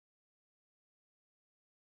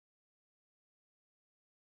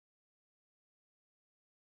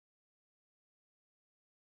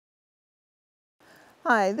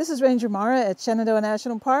Hi, this is Ranger Mara at Shenandoah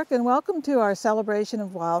National Park, and welcome to our celebration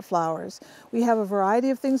of wildflowers. We have a variety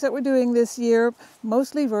of things that we're doing this year,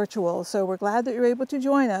 mostly virtual, so we're glad that you're able to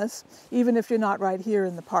join us, even if you're not right here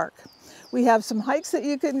in the park. We have some hikes that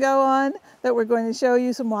you can go on that we're going to show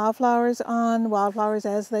you some wildflowers on, wildflowers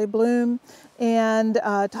as they bloom, and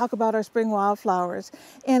talk about our spring wildflowers.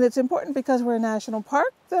 And it's important because we're a national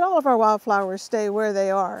park that all of our wildflowers stay where they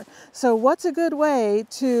are. So what's a good way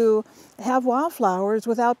to have wildflowers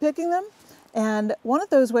without picking them? And one of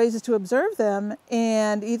those ways is to observe them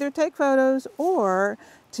and either take photos or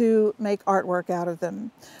to make artwork out of them.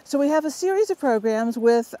 So we have a series of programs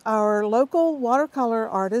with our local watercolor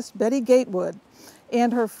artist, Betty Gatewood.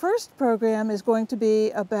 And her first program is going to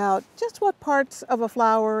be about just what parts of a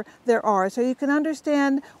flower there are, so you can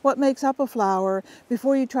understand what makes up a flower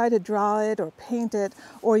before you try to draw it or paint it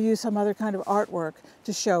or use some other kind of artwork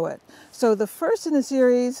to show it. So the first in a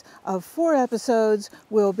series of 4 episodes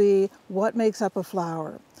will be what makes up a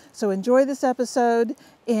flower. So enjoy this episode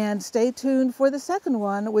and stay tuned for the second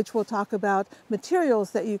one, which will talk about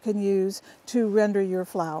materials that you can use to render your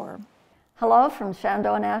flower. Hello from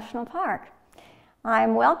Shenandoah National Park.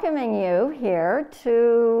 I'm welcoming you here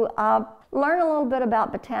to learn a little bit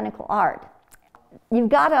about botanical art. You've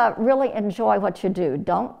got to really enjoy what you do.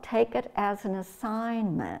 Don't take it as an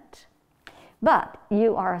assignment. But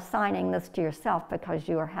you are assigning this to yourself because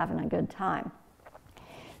you are having a good time.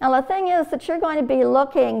 Now the thing is that you're going to be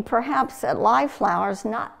looking perhaps at live flowers,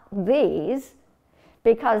 not these,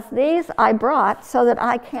 because these I brought so that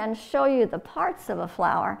I can show you the parts of a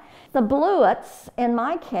flower. The bluets, in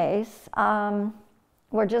my case,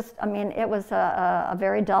 were just, it was a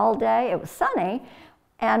very dull day. It was sunny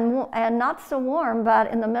and not so warm,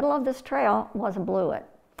 but in the middle of this trail was a bluet.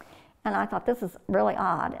 And I thought, this is really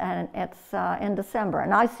odd, and it's in December.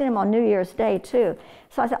 And I've seen them on New Year's Day, too.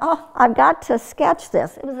 So I said, oh, I've got to sketch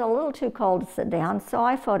this. It was a little too cold to sit down, so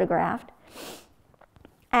I photographed.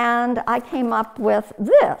 And I came up with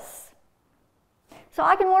this. So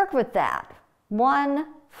I can work with that, one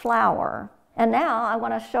flower. And now I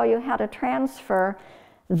want to show you how to transfer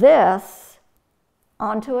this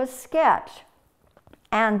onto a sketch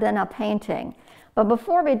and then a painting. But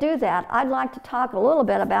before we do that, I'd like to talk a little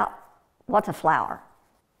bit about what's a flower.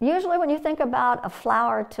 Usually when you think about a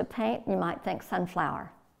flower to paint, you might think sunflower,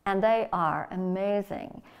 and they are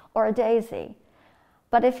amazing, or a daisy.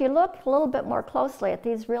 But if you look a little bit more closely at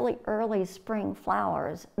these really early spring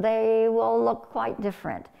flowers, they will look quite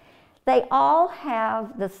different. They all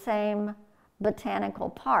have the same botanical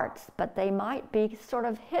parts, but they might be sort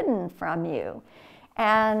of hidden from you.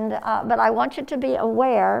 And but I want you to be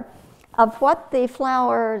aware of what the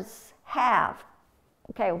flowers have.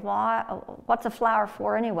 Okay, what's a flower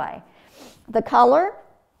for anyway? The color,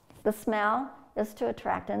 the smell is to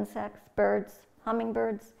attract insects, birds,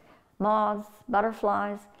 hummingbirds, moths,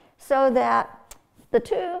 butterflies, so that the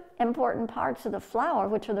 2 important parts of the flower,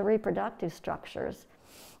 which are the reproductive structures,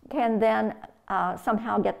 can then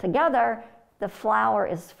somehow get together. The flower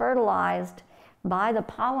is fertilized by the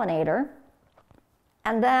pollinator,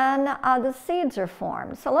 and then the seeds are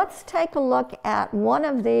formed. So let's take a look at one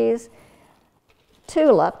of these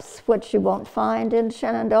tulips, which you won't find in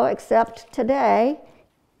Shenandoah except today.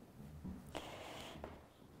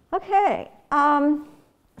 Okay,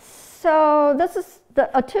 so this is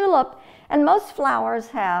a tulip, and most flowers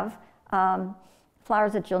have,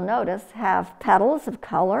 flowers that you'll notice have petals of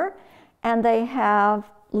color, and they have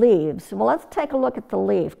leaves. Well, let's take a look at the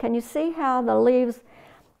leaf. Can you see how the leaves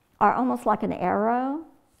are almost like an arrow?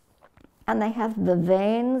 And they have the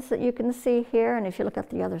veins that you can see here, and if you look at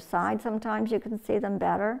the other side, sometimes you can see them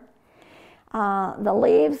better. The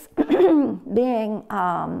leaves being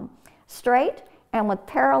straight and with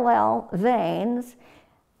parallel veins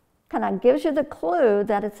kind of gives you the clue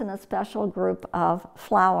that it's in a special group of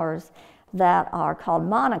flowers that are called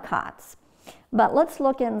monocots. But let's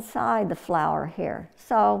look inside the flower here.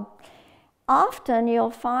 So often you'll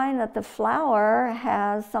find that the flower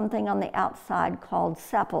has something on the outside called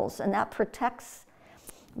sepals, and that protects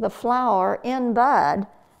the flower in bud.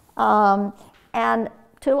 And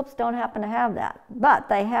tulips don't happen to have that, but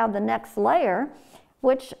they have the next layer,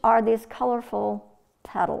 which are these colorful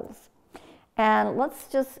petals. And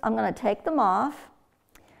I'm going to take them off.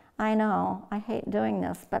 I know, I hate doing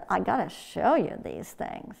this, but I got to show you these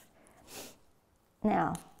things.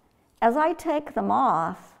 Now, as I take them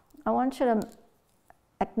off, I want you to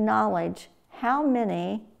acknowledge how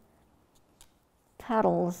many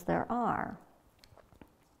petals there are.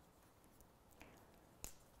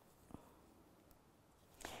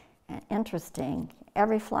 And interesting,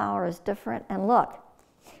 every flower is different. And look,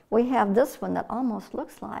 we have this one that almost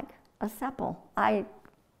looks like a sepal. I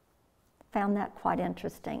found that quite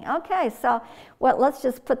interesting. Okay, so well, let's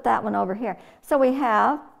just put that one over here. So we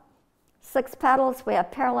have 6 petals, we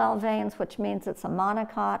have parallel veins, which means it's a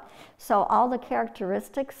monocot. So all the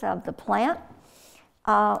characteristics of the plant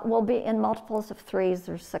will be in multiples of 3s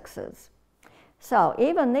or 6s. So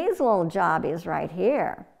even these little jobbies right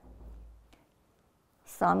here.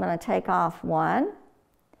 So I'm going to take off 1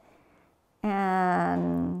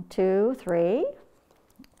 and 2, 3,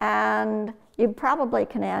 and you probably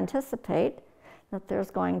can anticipate that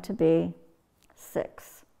there's going to be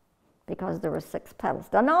 6 because there were 6 petals.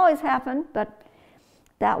 Doesn't always happen, but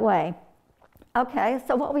that way. Okay,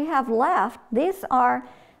 so what we have left, these are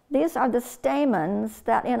the stamens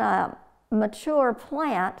that in a mature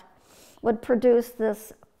plant would produce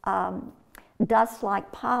this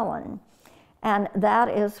dust-like pollen. And that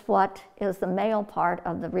is what is the male part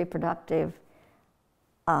of the reproductive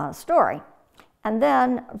story. And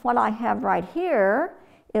then what I have right here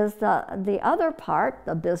is the other part,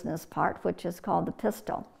 the business part, which is called the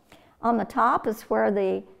pistil. On the top is where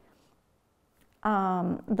the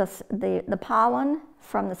pollen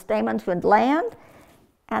from the stamens would land,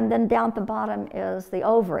 and then down at the bottom is the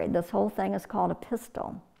ovary. This whole thing is called a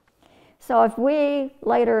pistil. So if we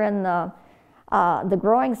later in the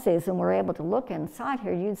growing season were able to look inside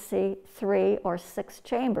here, you'd see 3 or 6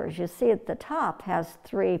 chambers. You see at the top has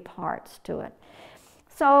 3 parts to it.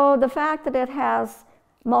 So the fact that it has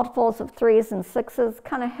multiples of 3s and 6s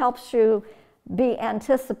kind of helps you be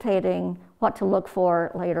anticipating what to look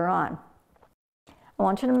for later on. I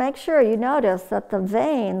want you to make sure you notice that the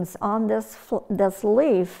veins on this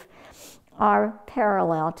leaf are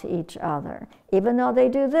parallel to each other. Even though they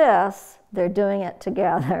do this, they're doing it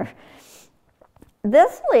together.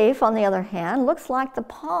 This leaf, on the other hand, looks like the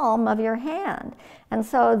palm of your hand. And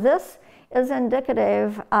so this is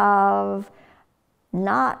indicative of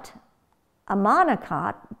not a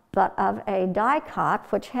monocot, but of a dicot,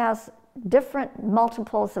 which has different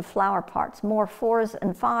multiples of flower parts, more 4s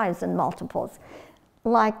and 5s in multiples,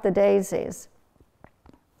 like the daisies.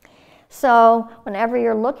 So whenever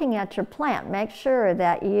you're looking at your plant, make sure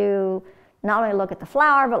that you not only look at the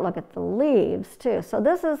flower, but look at the leaves too. So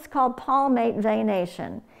this is called palmate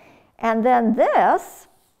veination. And then this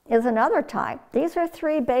is another type. These are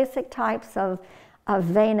 3 basic types of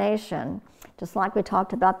veination, just like we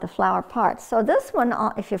talked about the flower parts. So this one,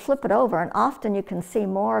 if you flip it over, and often you can see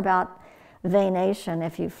more about veination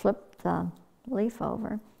if you flip the leaf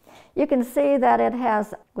over, you can see that it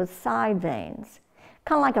has with side veins,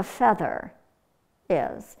 kind of like a feather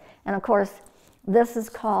is. And of course, this is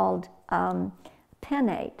called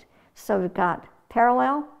pinnate. So we've got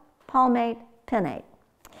parallel, palmate, pinnate.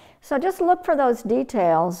 So just look for those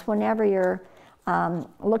details whenever you're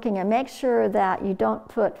looking, and make sure that you don't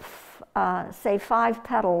put, say, 5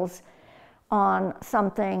 petals on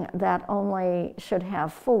something that only should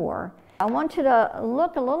have 4. I want you to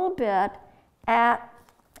look a little bit at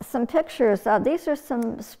some pictures. These are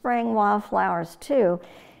some spring wildflowers too.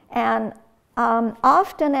 And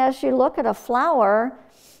often as you look at a flower,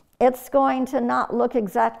 it's going to not look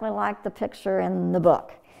exactly like the picture in the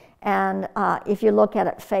book. And if you look at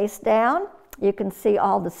it face down, you can see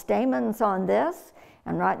all the stamens on this,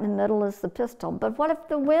 and right in the middle is the pistil. But what if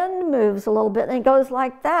the wind moves a little bit and it goes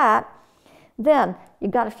like that? Then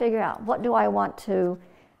you've got to figure out, what do I want to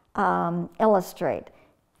illustrate?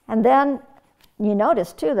 And then you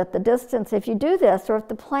notice too that the distance, if you do this, or if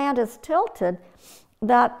the plant is tilted,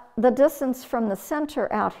 that the distance from the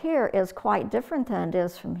center out here is quite different than it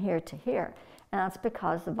is from here to here. And that's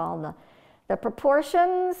because of all the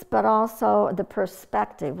proportions, but also the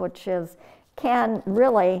perspective, which can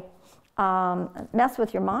really mess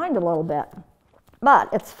with your mind a little bit. But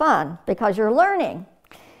it's fun because you're learning.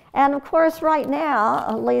 And of course, right now,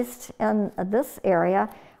 at least in this area,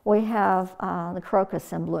 we have the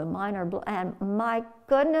crocus in bloom. Mine are blue. And my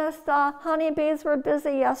goodness, the honeybees were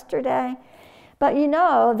busy yesterday. But you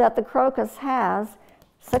know that the crocus has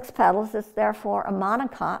 6 petals. It's therefore a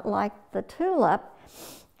monocot like the tulip.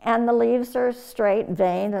 And the leaves are straight,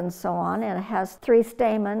 veined, and so on. And it has 3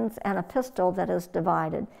 stamens and a pistil that is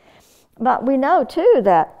divided. But we know, too,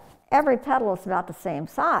 that every petal is about the same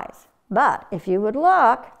size. But if you would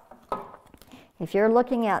look, if you're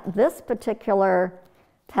looking at this particular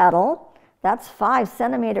petal, that's 5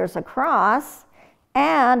 centimeters across,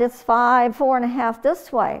 and it's 4.5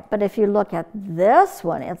 this way. But if you look at this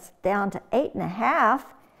one, it's down to 8.5.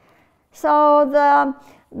 So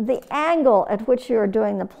the angle at which you're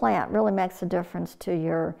doing the plant really makes a difference to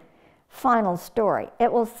your final story.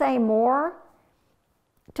 It will say more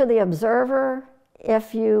to the observer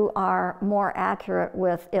if you are more accurate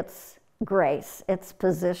with its grace, its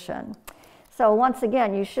position. So once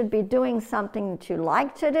again, you should be doing something that you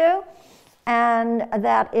like to do and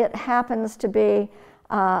that it happens to be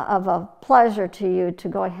of a pleasure to you to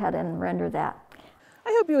go ahead and render that.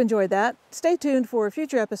 I hope you enjoyed that. Stay tuned for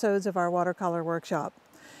future episodes of our watercolor workshop.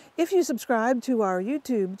 If you subscribe to our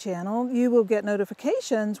YouTube channel, you will get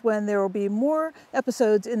notifications when there will be more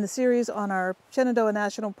episodes in the series on our Shenandoah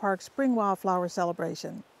National Park Spring Wildflower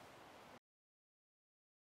Celebration.